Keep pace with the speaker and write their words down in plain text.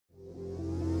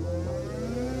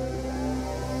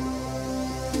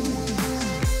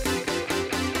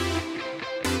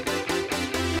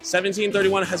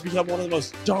1731 has become one of the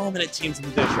most dominant teams in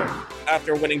the district.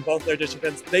 After winning both their district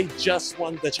events, they just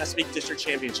won the Chesapeake District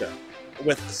Championship.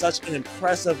 With such an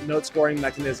impressive note scoring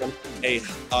mechanism, a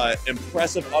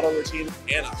impressive auto routine,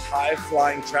 and a high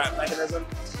flying trap mechanism,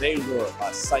 they were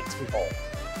a sight to behold.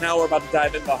 Now we're about to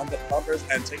dive in behind the bumpers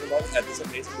and take a look at this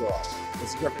amazing robot.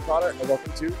 This is Griffin Crowder, and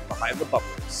welcome to Behind the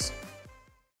Bumpers.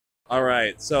 All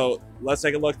right, so let's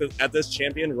take a look at this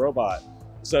champion robot.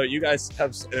 So you guys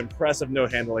have impressive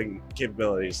note handling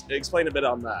capabilities. Explain a bit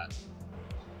on that.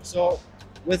 So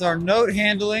with our note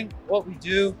handling, what we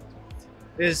do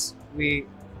is we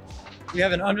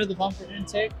have an under the bumper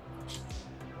intake.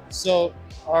 So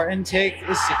our intake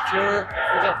is secure.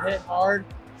 We get hit hard.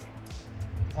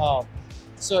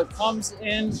 So it comes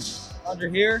in under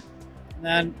here, and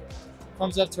then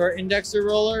comes up to our indexer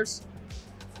rollers,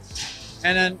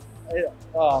 and then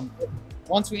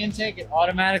once we intake, it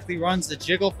automatically runs the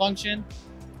jiggle function.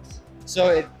 So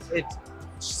it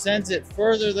sends it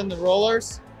further than the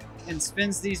rollers and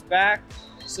spins these back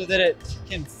so that it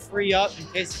can free up in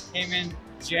case it came in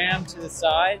jammed to the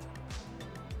side.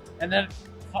 And then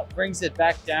it brings it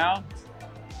back down.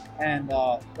 And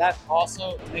that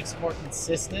also makes it more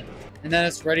consistent. And then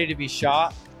it's ready to be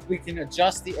shot. We can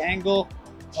adjust the angle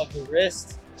of the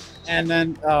wrist. And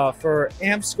then for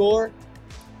amp score,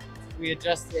 we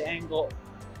adjust the angle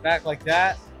back like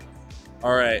that.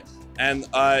 All right, and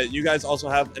you guys also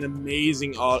have an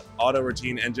amazing auto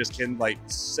routine and just can like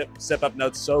sip up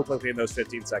notes so quickly in those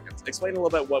 15 seconds. Explain a little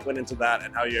bit what went into that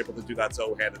and how you're able to do that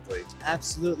so handedly.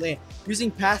 Absolutely. Using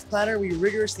Path Planner, we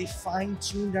rigorously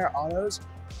fine-tuned our autos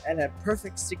and a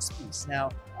perfect 6-piece.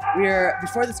 Now,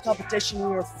 before this competition, we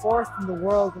were 4th in the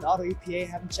world in auto EPA.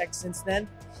 Haven't checked since then,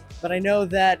 but I know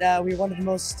that we're one of the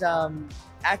most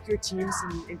accurate teams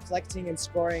in collecting and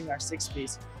scoring our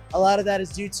 6-piece. A lot of that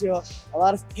is due to a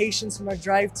lot of patience from our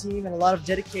drive team and a lot of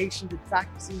dedication to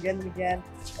practicing again and again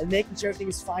and making sure everything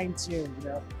is fine-tuned. You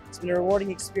know, it's been a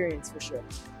rewarding experience for sure.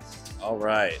 All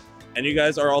right, and you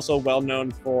guys are also well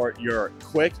known for your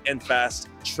quick and fast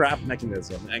trap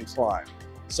mechanism and climb.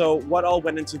 So what all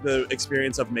went into the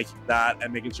experience of making that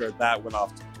and making sure that went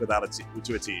off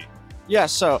to a T? Yeah,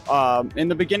 so in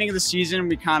the beginning of the season,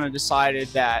 we kind of decided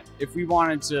that if we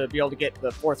wanted to be able to get the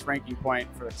 4th ranking point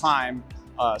for the climb,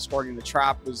 scoring the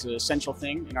trap was an essential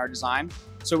thing in our design.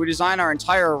 So we designed our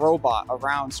entire robot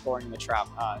around scoring the trap,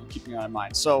 keeping that in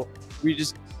mind. So we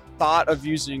just thought of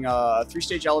using a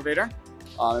 3-stage elevator.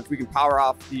 If we can power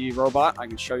off the robot, I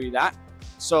can show you that.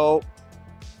 So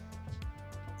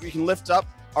we can lift up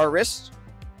our wrist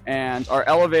and our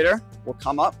elevator will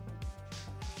come up.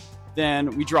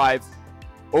 Then we drive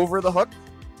over the hook.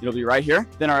 It'll be right here.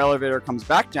 Then our elevator comes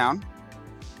back down.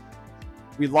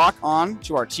 We lock on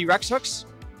to our T-Rex hooks,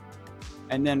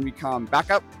 and then we come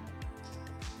back up.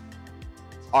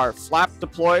 Our flap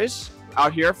deploys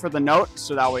out here for the note,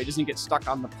 so that way it doesn't get stuck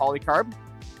on the polycarb.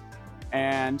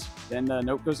 And then the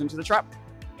note goes into the trap,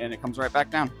 and it comes right back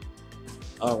down.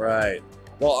 All right.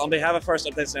 Well, on behalf of First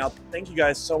Updates Now, thank you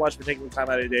guys so much for taking the time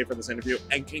out of your day for this interview,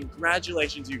 and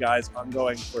congratulations, you guys, on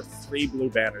going for 3 blue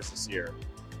banners this year.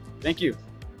 Thank you.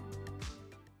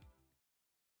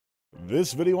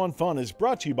 This video on fun is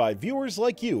brought to you by viewers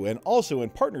like you and also in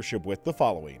partnership with the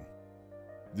following.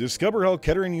 Discover how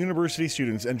Kettering University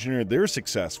students engineered their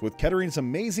success with Kettering's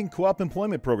amazing co-op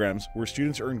employment programs where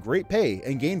students earn great pay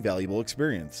and gain valuable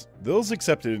experience. Those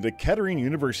accepted into Kettering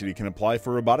University can apply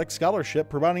for a robotics scholarship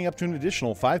providing up to an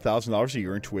additional $5,000 a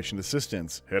year in tuition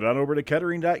assistance. Head on over to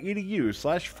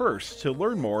kettering.edu/first to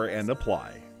learn more and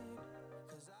apply.